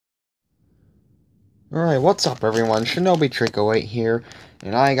Alright, what's up everyone? Shinobi Trick 08 here,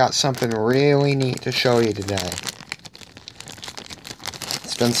 and I got something really neat to show you today.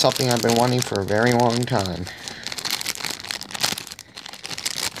 It's been something I've been wanting for a very long time.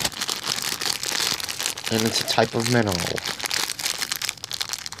 And it's a type of mineral.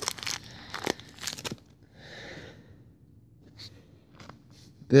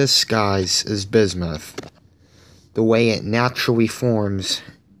 This, guys, is bismuth. The way it naturally forms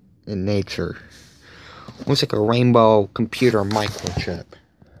in nature. Looks like a rainbow computer microchip.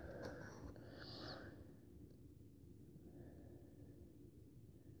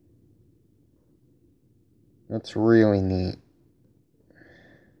 That's really neat.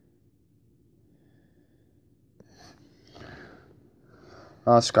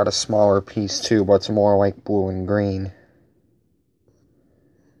 Oh, it's got a smaller piece too, but it's more like blue and green.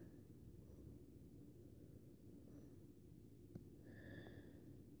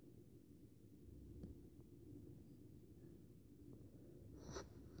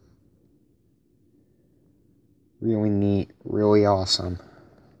 Really neat, really awesome.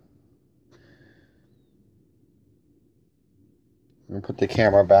 I'm gonna put the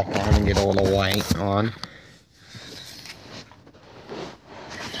camera back on and get a little light on.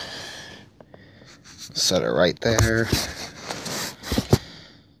 Set it right there.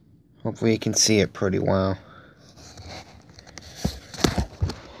 Hopefully you can see it pretty well.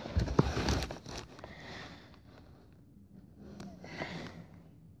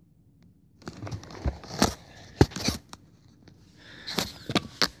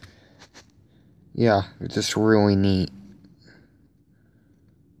 Yeah, it's just really neat.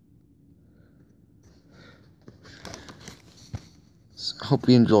 So, hope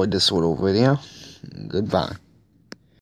you enjoyed this little video. Goodbye.